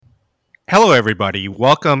Hello, everybody.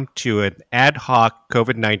 Welcome to an ad hoc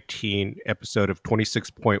COVID 19 episode of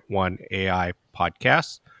 26.1 AI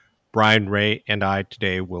podcast. Brian Ray and I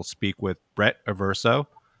today will speak with Brett Averso,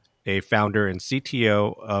 a founder and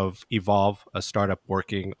CTO of Evolve, a startup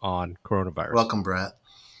working on coronavirus. Welcome, Brett.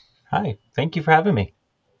 Hi, thank you for having me.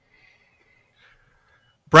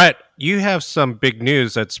 Brett, you have some big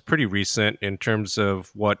news that's pretty recent in terms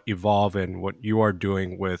of what Evolve and what you are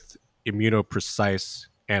doing with immunoprecise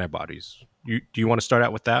antibodies. Do you want to start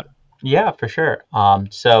out with that? Yeah, for sure.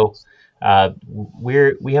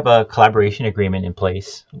 We have a collaboration agreement in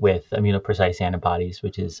place with ImmunoPrecise Antibodies,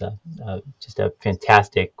 which is just a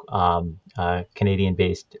fantastic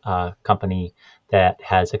Canadian-based company that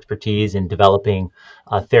has expertise in developing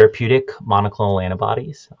therapeutic monoclonal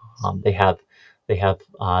antibodies. They have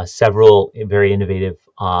several very innovative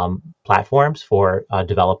platforms for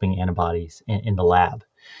developing antibodies in the lab.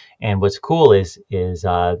 And what's cool is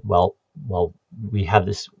we have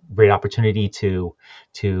this great opportunity to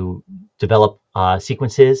develop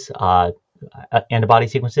antibody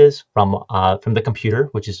sequences from the computer,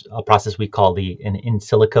 which is a process we call an in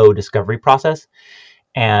silico discovery process,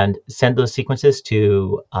 and send those sequences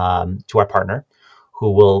to our partner,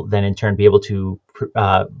 who will then in turn be able to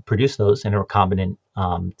produce those in a recombinant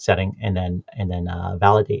setting, and then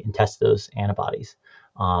validate and test those antibodies.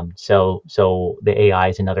 So the AI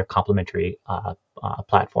is another complementary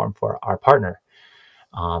platform for our partner.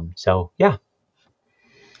 Yeah.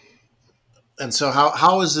 And so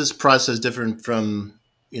how is this process different from,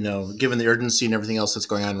 given the urgency and everything else that's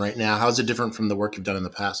going on right now, how is it different from the work you've done in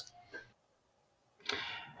the past?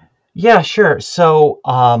 Yeah, sure. So,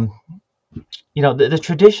 the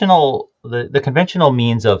conventional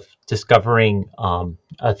means of discovering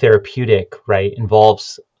a therapeutic, right,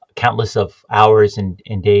 involves countless of hours and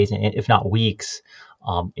days, and if not weeks,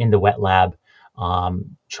 in the wet lab,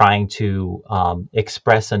 trying to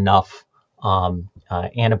express enough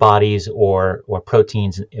antibodies or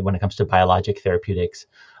proteins when it comes to biologic therapeutics,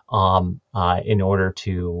 in order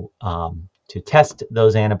to test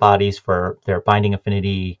those antibodies for their binding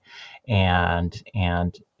affinity, and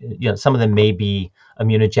some of them may be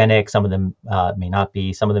immunogenic, some of them may not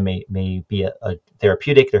be, some of them may be a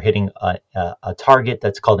therapeutic. They're hitting a target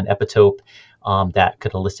that's called an epitope that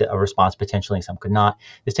could elicit a response potentially, some could not.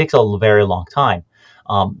 This takes a very long time.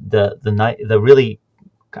 I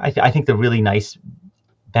think the really nice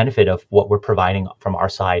benefit of what we're providing from our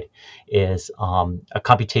side is a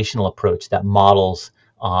computational approach that models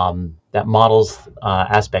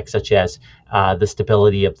aspects such as the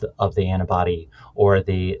stability of the antibody, or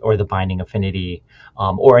the binding affinity,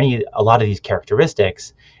 or a lot of these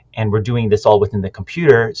characteristics. And we're doing this all within the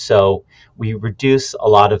computer, so we reduce a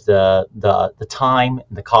lot of the time,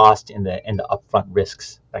 the cost, and the upfront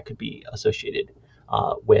risks that could be associated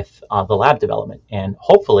with the lab development. And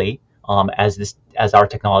hopefully, as our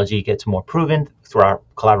technology gets more proven through our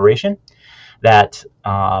collaboration, that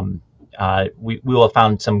we will have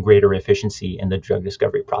found some greater efficiency in the drug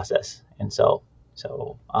discovery process. And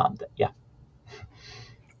yeah.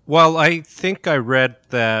 Well, I think I read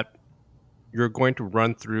that you're going to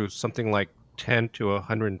run through something like 10 to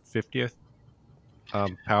 150th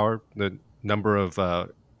power, the number of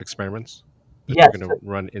experiments that Yes. you're going to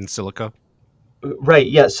run in silico. Right.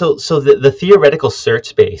 Yeah. So the theoretical search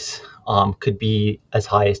space could be as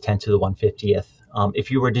high as 10 to the 150th.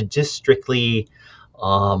 If you were to just strictly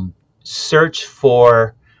search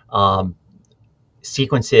for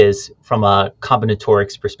sequences from a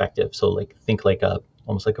combinatorics perspective, so think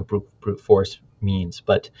almost like a brute force means.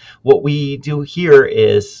 But what we do here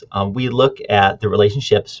is we look at the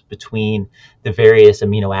relationships between the various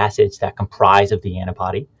amino acids that comprise of the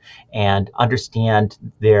antibody, and understand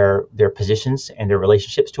their positions and their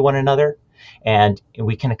relationships to one another. And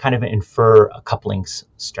we can kind of infer a coupling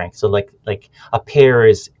strength. So like a pair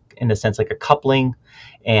is, in a sense, like a coupling,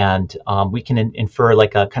 and we can infer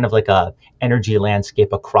like a energy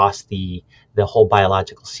landscape across the whole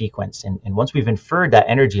biological sequence. And once we've inferred that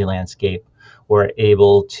energy landscape, we're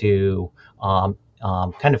able to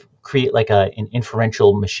kind of create like an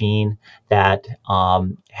inferential machine that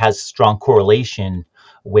has strong correlation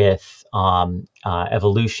with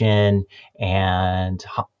evolution and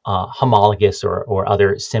homologous or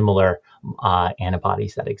other similar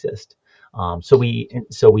antibodies that exist. So we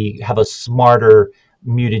have a smarter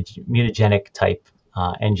mutagenic type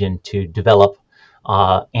engine to develop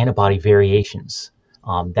antibody variations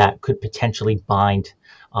that could potentially bind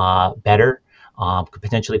better, could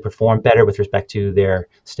potentially perform better with respect to their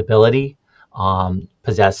stability,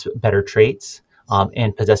 possess better traits,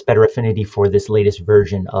 and possess better affinity for this latest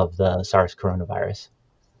version of the SARS coronavirus.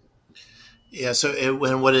 Yeah. So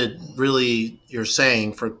when what it really you're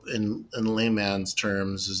saying for in layman's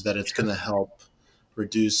terms is that it's going to help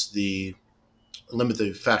reduce the limit the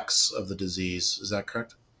effects of the disease. Is that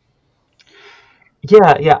correct?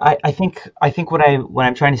 Yeah, I think what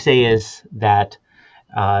I'm trying to say is that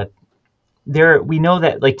uh, we know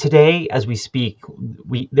that like today as we speak,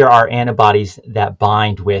 there are antibodies that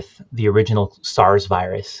bind with the original SARS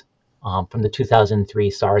virus from the 2003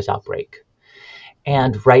 SARS outbreak.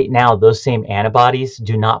 And right now, those same antibodies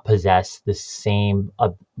do not possess the same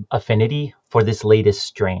affinity for this latest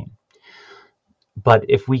strain. But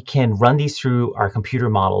if we can run these through our computer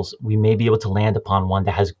models, we may be able to land upon one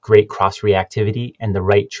that has great cross reactivity and the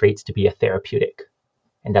right traits to be a therapeutic.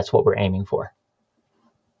 And that's what we're aiming for.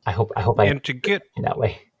 I hope I And to get in that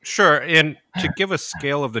way. Sure, and to give a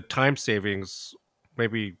scale of the time savings,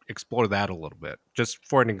 maybe explore that a little bit. Just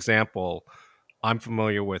for an example, I'm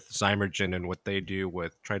familiar with Zymergen and what they do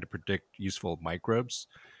with trying to predict useful microbes.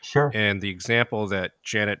 Sure. And the example that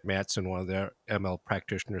Janet Matson, one of their ML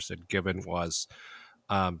practitioners, had given was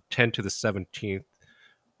 10 to the 17th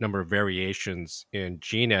number of variations in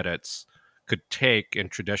gene edits could take in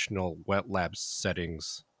traditional wet lab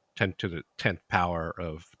settings 10 to the 10th power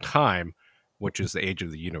of time, which is the age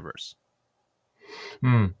of the universe.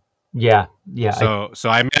 Mm. Yeah. So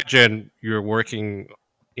I imagine you're working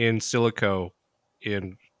in silico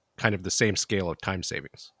in kind of the same scale of time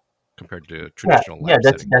savings compared to traditional lab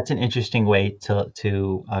settings. That's an interesting way to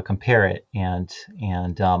compare it, and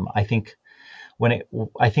I think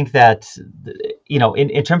I think that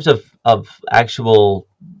in terms of actual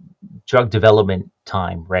drug development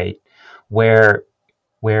time, right, where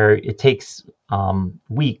it takes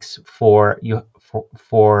weeks for you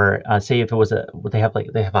for say if it was they have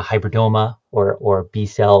a hybridoma or B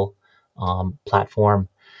cell platform.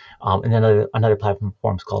 And then another platform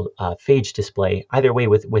is called phage display. Either way,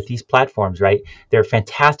 with these platforms, right, they're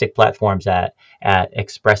fantastic platforms at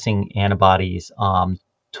expressing antibodies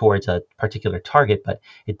towards a particular target, but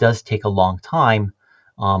it does take a long time.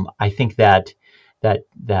 I think that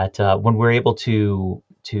when we're able to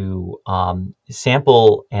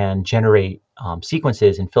sample and generate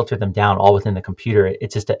sequences and filter them down all within the computer,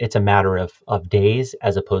 it's a matter of days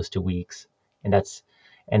as opposed to weeks, and that's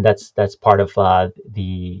part of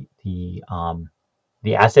the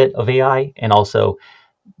asset of AI, and also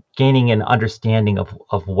gaining an understanding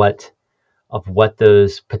of what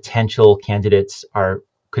those potential candidates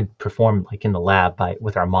could perform like in the lab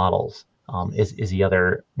with our models is the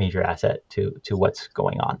other major asset to what's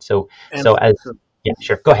going on. Yeah,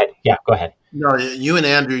 sure. Go ahead. Yeah, go ahead. No, you and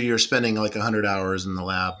Andrew, you're spending like 100 hours in the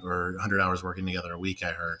lab or 100 hours working together a week,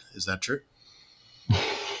 I heard. Is that true?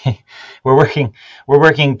 we're working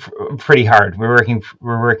pretty hard. We're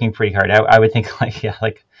working pretty hard. I would think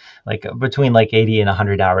like between like 80 and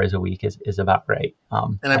 100 hours a week is about right.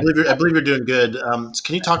 And I believe you're doing good.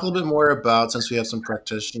 Can you talk a little bit more about, since we have some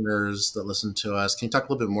practitioners that listen to us, can you talk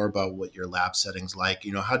a little bit more about what your lab setting's like?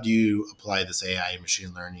 How do you apply this AI and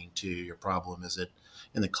machine learning to your problem? Is it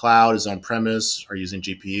in the cloud? Is it on premise? Are you using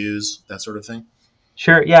GPUs? That sort of thing?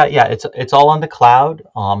 Sure. Yeah. It's all on the cloud.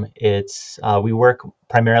 We work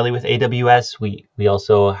primarily with AWS. We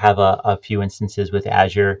also have a few instances with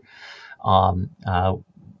Azure.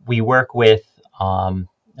 We work with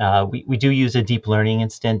we do use a deep learning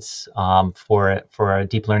instance for a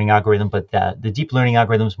deep learning algorithm, but the deep learning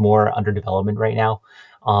algorithm is more under development right now.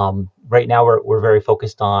 Right now we're very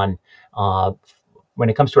focused on when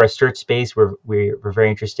it comes to our search space, we're very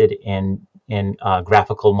interested in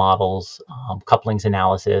graphical models, couplings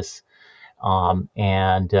analysis,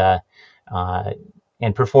 and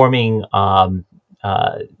performing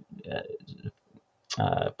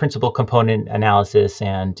principal component analysis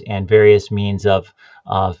and various means of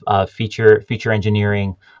feature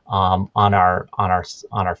engineering on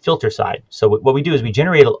our filter side. So what we do is we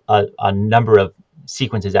generate a number of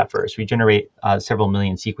sequences at first. We generate several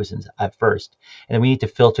million sequences at first, and then we need to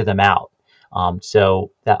filter them out.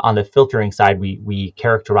 So that on the filtering side, we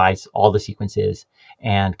characterize all the sequences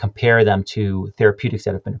and compare them to therapeutics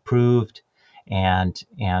that have been approved, and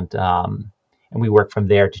we work from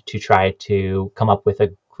there to try to come up with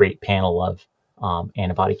a great panel of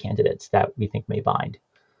antibody candidates that we think may bind.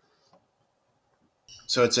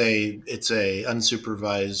 So it's a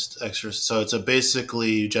unsupervised exercise. So it's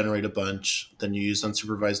basically you generate a bunch, then you use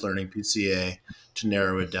unsupervised learning PCA to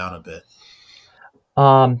narrow it down a bit.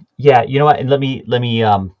 Yeah, you know what? And let me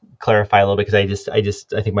clarify a little bit, because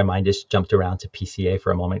I think my mind just jumped around to PCA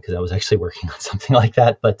for a moment because I was actually working on something like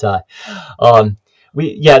that. But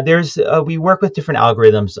we work with different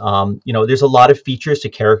algorithms. There's a lot of features to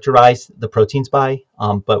characterize the proteins by,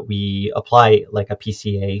 but we apply like a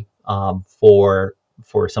PCA for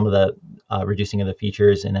some of the reducing of the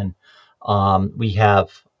features, and then we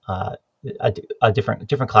have a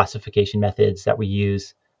different classification methods that we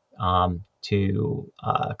use to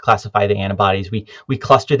classify the antibodies. We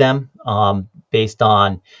cluster them based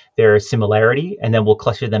on their similarity, and then we'll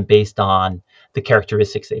cluster them based on the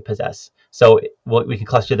characteristics they possess. So we can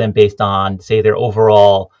cluster them based on, say, their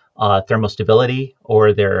overall thermostability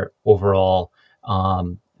or their overall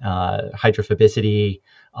hydrophobicity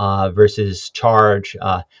versus charge.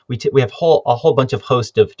 We have a whole bunch of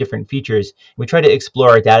host of different features. We try to explore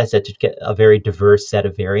our data set to get a very diverse set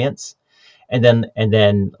of variants. And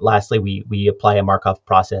then lastly, we apply a Markov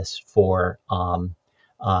process for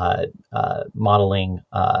modeling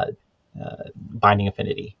binding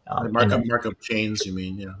affinity. Markov chains, you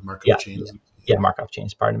mean? Yeah, Markov chains. Yeah, Markov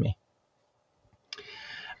chains, pardon me.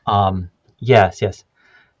 Yes.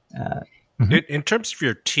 In terms of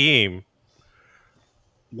your team,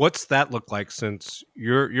 what's that look like, since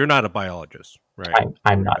you're not a biologist, right?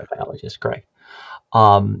 I'm not a biologist, correct.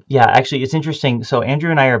 Actually, it's interesting. So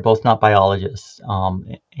Andrew and I are both not biologists,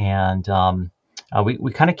 and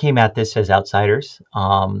we kind of came at this as outsiders,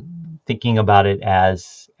 thinking about it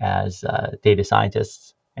as data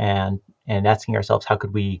scientists, and asking ourselves, how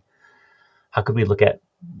could we look at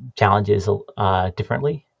challenges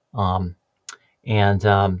differently.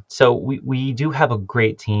 So we do have a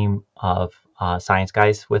great team of science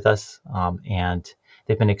guys with us, and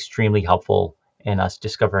they've been extremely helpful in us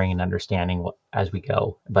discovering and understanding as we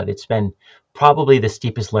go. But it's been probably the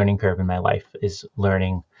steepest learning curve in my life, is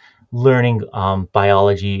learning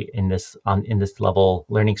biology in this level,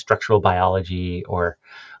 learning structural biology, or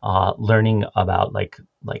learning about like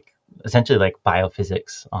essentially like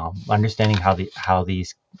biophysics, understanding how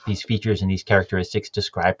these features and these characteristics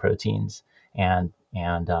describe proteins, and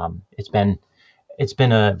it's been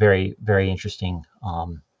a very, very interesting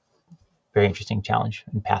challenge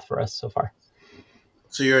and path for us so far.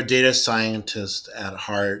 So you're a data scientist at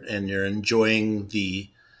heart, and you're enjoying the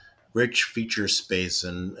rich feature space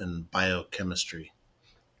and biochemistry.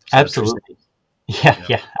 Absolutely.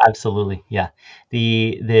 Yeah, absolutely. Yeah.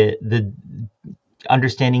 The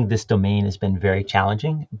understanding this domain has been very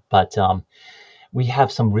challenging, but we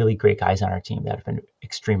have some really great guys on our team that have been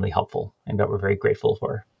extremely helpful and that we're very grateful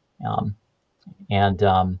for. It's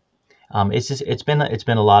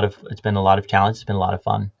been a lot of challenge. It's been a lot of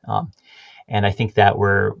fun. And I think that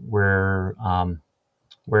we're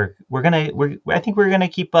gonna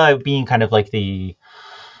keep being kind of like an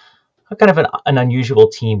unusual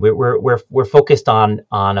team. We're focused on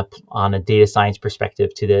a data science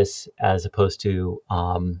perspective to this, as opposed to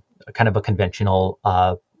kind of a conventional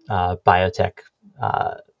biotech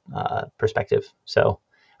perspective. So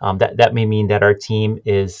that may mean that our team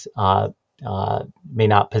is may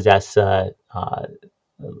not possess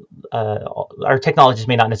our technologists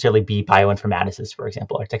may not necessarily be bioinformaticists, for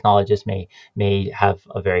example. Our technologists may have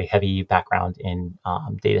a very heavy background in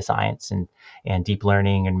data science and deep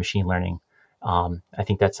learning and machine learning. I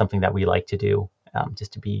think that's something that we like to do,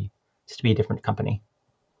 just to be a different company.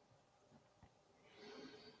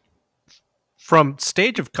 From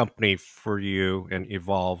stage of company for you and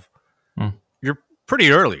Evolve, you're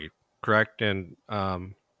pretty early, correct? And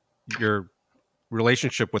your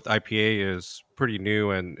relationship with IPA is pretty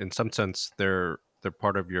new, and in some sense, they're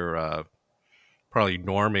part of your probably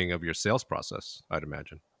norming of your sales process, I'd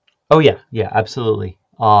imagine. Oh yeah, absolutely.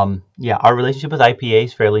 Our relationship with IPA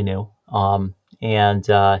is fairly new, and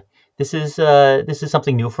this is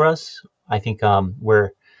something new for us. I think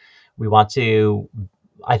we want to.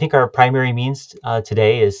 I think our primary means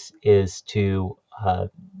today is to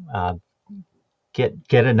get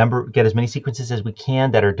as many sequences as we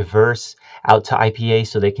can that are diverse out to IPA,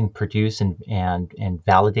 so they can produce and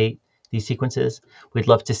validate these sequences. We'd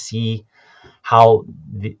love to see how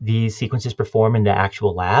these sequences perform in the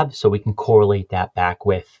actual lab, so we can correlate that back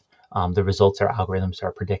with the results our algorithms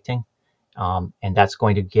are predicting, and that's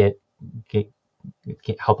going to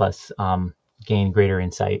help us gain greater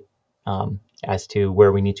insight as to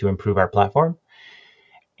where we need to improve our platform,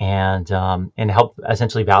 and help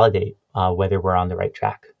essentially validate whether we're on the right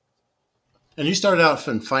track. And you started out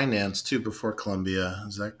in finance too before Columbia,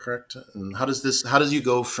 is that correct? And how does you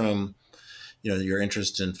go from, your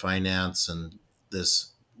interest in finance and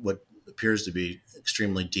this what appears to be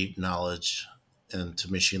extremely deep knowledge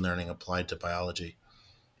into machine learning applied to biology?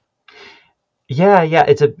 Yeah,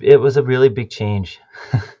 it was a really big change.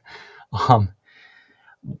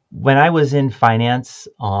 When I was in finance,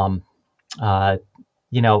 it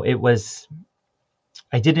was.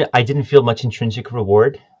 I didn't feel much intrinsic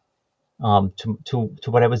reward to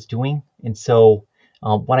what I was doing, and so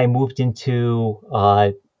when I moved into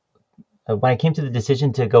when I came to the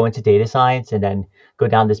decision to go into data science and then go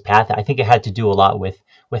down this path, I think it had to do a lot with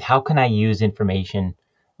how can I use information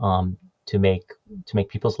um, to make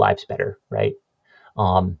people's lives better, right?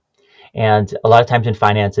 Um, and a lot of times in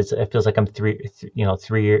finance, it feels like I'm three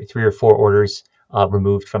or four orders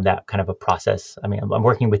removed from that kind of a process. I mean, I'm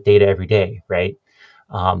working with data every day, right?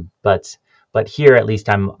 But here at least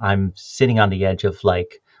I'm sitting on the edge of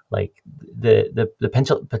like the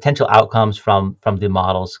potential outcomes from the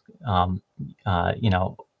models,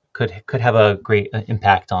 could have a great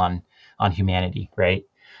impact on humanity, right?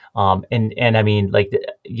 And I mean,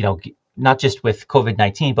 not just with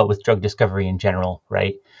COVID-19, but with drug discovery in general,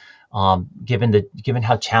 right? Given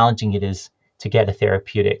how challenging it is to get a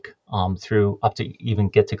therapeutic through up to even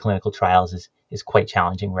get to clinical trials is quite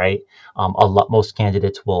challenging, right? Most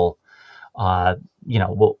candidates will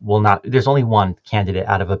will not. There's only one candidate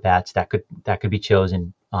out of a batch that could be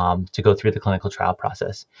chosen to go through the clinical trial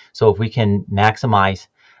process. So if we can maximize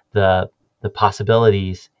the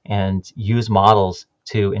possibilities and use models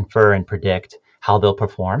to infer and predict how they'll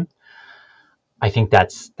perform, I think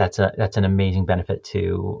that's an amazing benefit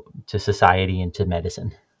to society and to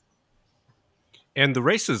medicine. And the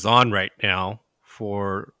race is on right now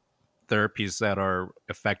for therapies that are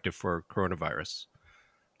effective for coronavirus.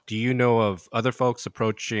 Do you know of other folks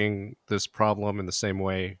approaching this problem in the same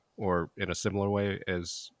way or in a similar way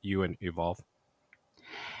as you and Evolve?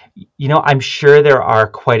 I'm sure there are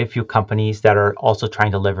quite a few companies that are also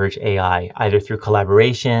trying to leverage AI, either through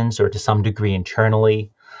collaborations or to some degree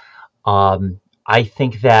internally. I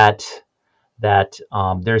think that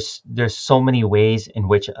there's so many ways in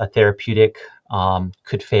which a therapeutic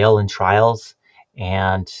could fail in trials,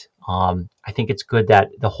 and I think it's good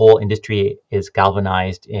that the whole industry is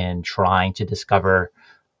galvanized in trying to discover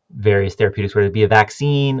various therapeutics, whether it be a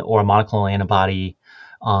vaccine or a monoclonal antibody,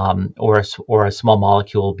 or a small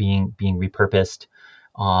molecule being repurposed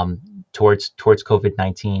towards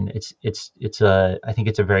COVID-19. I think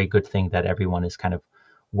it's a very good thing that everyone is kind of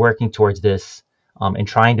working towards this and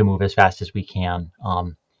trying to move as fast as we can.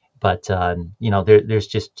 But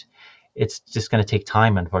it's just going to take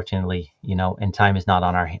time, unfortunately, and time is not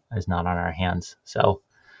on our hands. So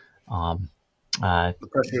the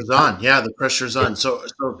pressure's on. Yeah, the pressure's on. So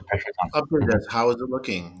pressure's on. update us. How is it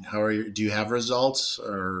looking? How are you? Do you have results,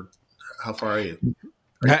 or how far are you?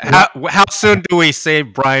 How soon do we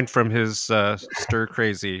save Brian from his stir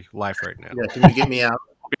crazy life right now? Yeah, can you get me out?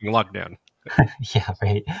 Being locked down. Yeah,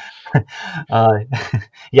 right.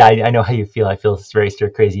 Yeah, I know how you feel. I feel very stir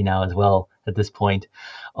crazy now as well at this point.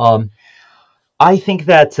 I think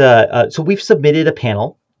that so we've submitted a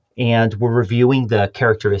panel, and we're reviewing the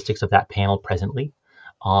characteristics of that panel presently.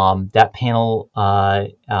 That panel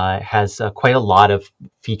has quite a lot of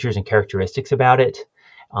features and characteristics about it.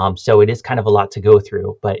 So it is kind of a lot to go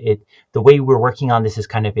through, but the way we're working on this is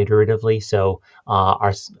kind of iteratively. So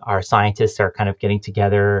our scientists are kind of getting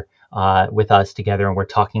together with us together, and we're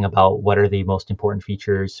talking about what are the most important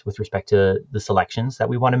features with respect to the selections that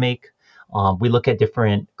we want to make. We look at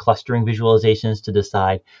different clustering visualizations to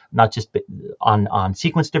decide not just on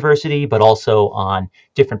sequence diversity, but also on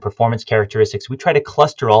different performance characteristics. We try to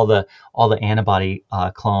cluster all the antibody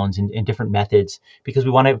clones in different methods because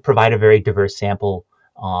we want to provide a very diverse sample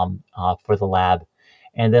for the lab.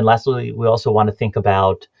 And then lastly, we also want to think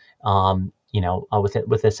about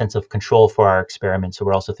with a sense of control for our experiment. So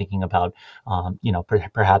we're also thinking about,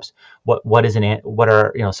 perhaps what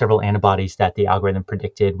are several antibodies that the algorithm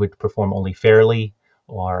predicted would perform only fairly,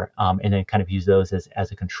 or and then kind of use those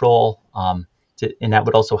as a control. And that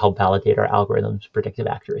would also help validate our algorithm's predictive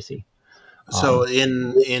accuracy. So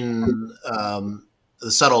in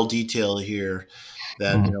the subtle detail here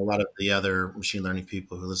that a lot of the other machine learning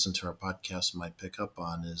people who listen to our podcast might pick up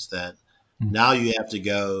on is that now you have to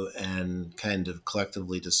go and kind of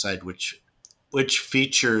collectively decide which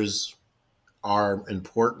features are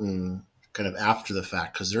important kind of after the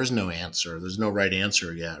fact, because there's no answer. There's no right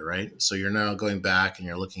answer yet, right? So you're now going back and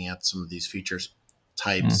you're looking at some of these features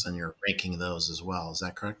types and you're ranking those as well. Is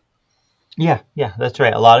that correct? Yeah, that's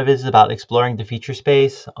right. A lot of it is about exploring the feature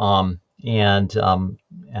space, and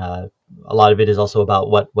a lot of it is also about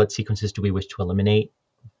what sequences do we wish to eliminate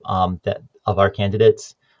that of our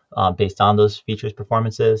candidates. Based on those features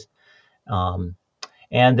performances. And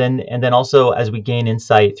then also, as we gain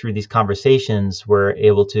insight through these conversations, we're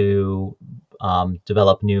able to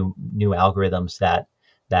develop new algorithms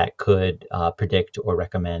that could predict or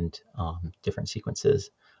recommend different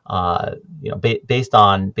sequences, based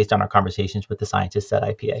on our conversations with the scientists at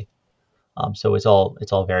IPA. So it's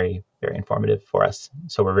all very very informative for us.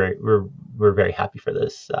 So we're very happy for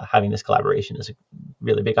this. Having this collaboration is a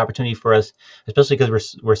really big opportunity for us, especially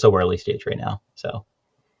because we're so early stage right now. So,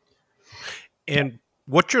 and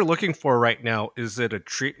what you're looking for right now, is it a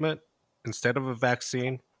treatment instead of a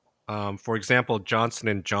vaccine? For example, Johnson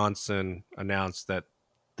and Johnson announced that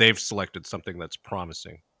they've selected something that's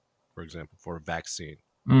promising, for example, for a vaccine.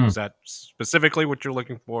 Is that specifically what you're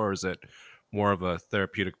looking for, or is it more of a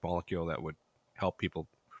therapeutic molecule that would help people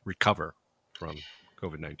recover from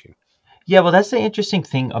COVID-19? Yeah, well, that's the interesting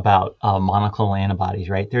thing about monoclonal antibodies,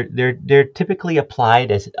 right? They're typically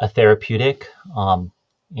applied as a therapeutic, and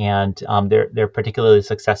they're particularly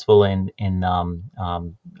successful in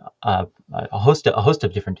a host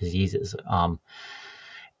of different diseases.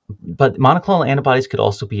 But monoclonal antibodies could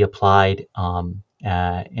also be applied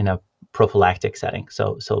in a prophylactic setting.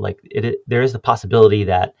 So like there is the possibility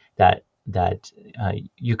that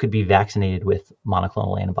you could be vaccinated with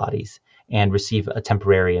monoclonal antibodies and receive a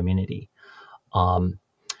temporary immunity.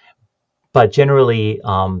 But generally,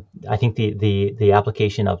 I think the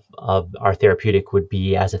application of our therapeutic would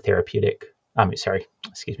be as a therapeutic.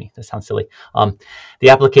 Excuse me, that sounds silly. The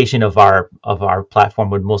application of our platform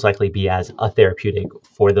would most likely be as a therapeutic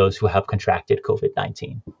for those who have contracted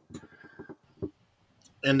COVID-19.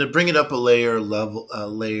 And to bring it up a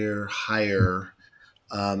layer higher,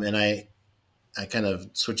 and I kind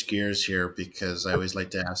of switch gears here because I always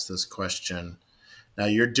like to ask this question. Now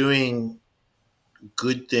you're doing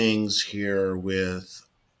good things here with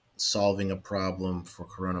solving a problem for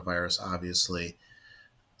coronavirus, obviously.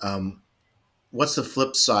 What's the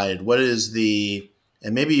flip side?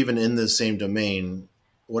 And maybe even in the same domain,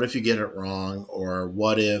 what if you get it wrong? Or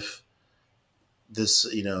what if this,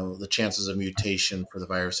 the chances of mutation for the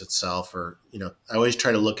virus itself, or, I always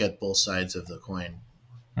try to look at both sides of the coin.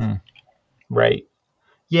 Right.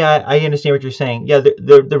 Yeah, I understand what you're saying. Yeah,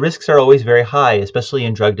 the risks are always very high, especially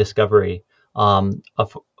in drug discovery.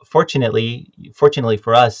 Fortunately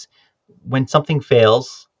for us, when something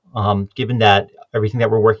fails, given that everything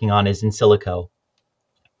that we're working on is in silico,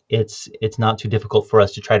 it's not too difficult for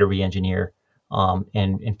us to try to re-engineer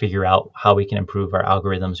and figure out how we can improve our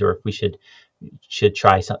algorithms, or if we should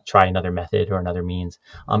try another method or another means.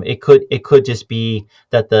 It could just be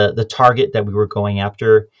that the target that we were going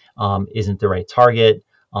after isn't the right target.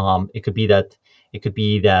 It could be that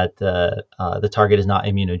the target is not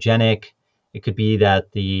immunogenic. It could be that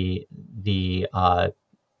it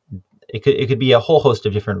could be a whole host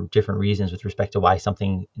of different reasons with respect to why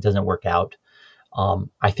something doesn't work out.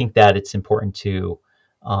 I think that it's important to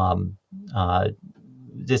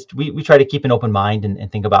we try to keep an open mind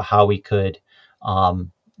and think about how we could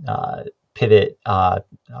pivot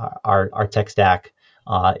our tech stack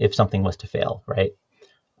if something was to fail, right?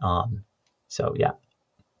 So yeah.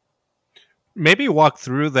 Maybe walk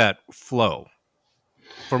through that flow.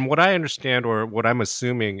 From what I understand, or what I'm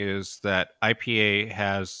assuming, is that IPA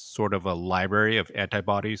has sort of a library of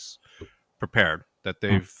antibodies prepared that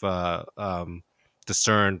they've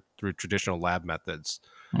discerned through traditional lab methods.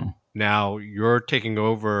 Now you're taking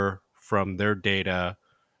over from their data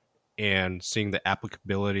and seeing the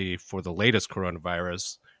applicability for the latest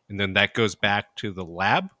coronavirus, and then that goes back to the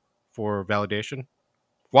lab for validation.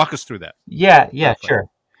 Walk us through that. Yeah, sure.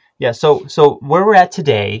 Yeah, so where we're at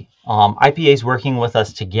today, IPA is working with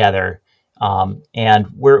us together, and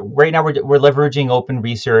we're leveraging open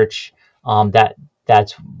research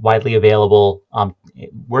that's widely available,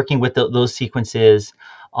 working with those sequences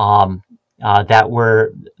that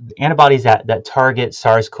were antibodies that target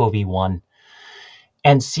SARS-CoV-1,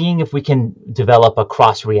 and seeing if we can develop a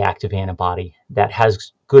cross-reactive antibody that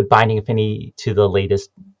has good binding affinity to the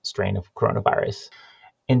latest strain of coronavirus.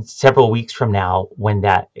 In several weeks from now, when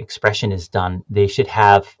that expression is done, they should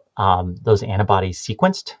have those antibodies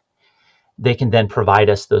sequenced. They can then provide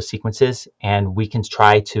us those sequences, and we can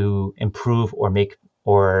try to improve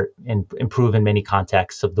improve in many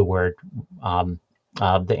contexts of the word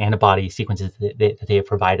the antibody sequences that they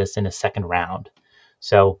provide us in a second round.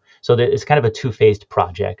 So it's kind of a two-phased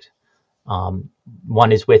project.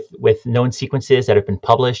 One is with known sequences that have been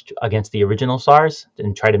published against the original SARS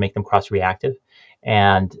and try to make them cross-reactive.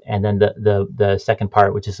 And then the second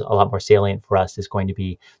part, which is a lot more salient for us, is going to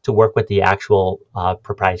be to work with the actual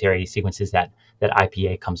proprietary sequences that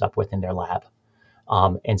IPA comes up with in their lab,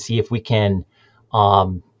 and see if we can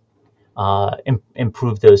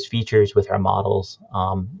improve those features with our models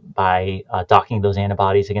by docking those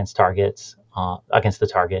antibodies against the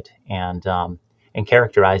target, and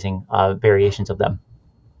characterizing variations of them.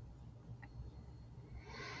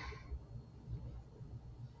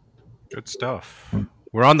 Good stuff.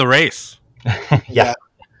 We're on the race. Yeah.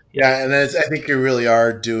 Yeah, and I think you really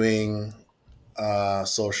are doing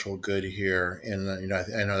social good here, and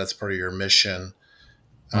I know that's part of your mission,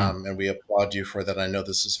 Mm. and we applaud you for that. I know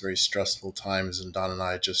this is very stressful times, and Don and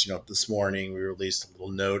I just this morning we released a little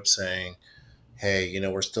note saying, "Hey,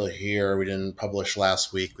 we're still here. We didn't publish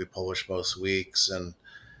last week. We published most weeks, and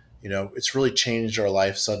it's really changed our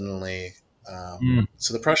life suddenly." Mm.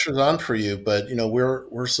 So the pressure's on for you, but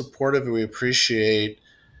we're supportive and we appreciate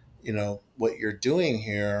what you're doing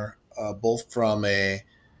here, both from a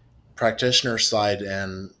practitioner side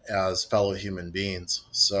and as fellow human beings.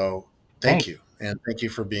 So thank Thanks. you. And thank you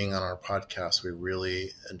for being on our podcast. We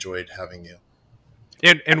really enjoyed having you.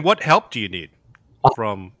 And what help do you need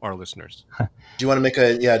from our listeners? Do you want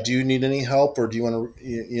to do you need any help, or do you want to,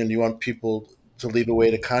 do you want people to leave a way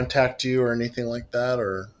to contact you or anything like that,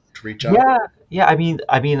 or to reach out? Yeah. I mean,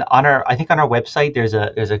 I think on our website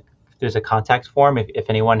there's a contact form if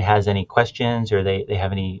anyone has any questions or they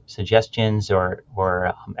have any suggestions or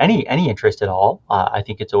any interest at all. I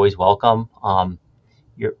think it's always welcome.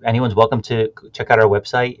 Anyone's welcome to check out our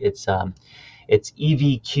website. It's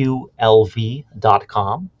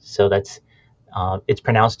evqlv.com. So it's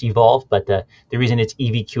pronounced evolve, but the reason it's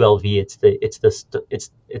evqlv,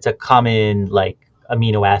 it's a common like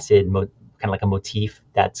amino acid kind of like a motif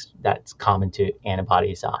that's common to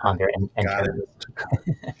antibodies on their Got end.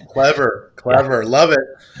 it. Clever. Love it.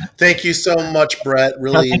 Thank you so much, Brett. No,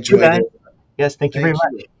 Really thank you, enjoyed guys. it. Yes, thank you very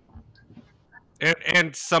Thank much. you.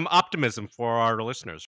 And some optimism for our listeners.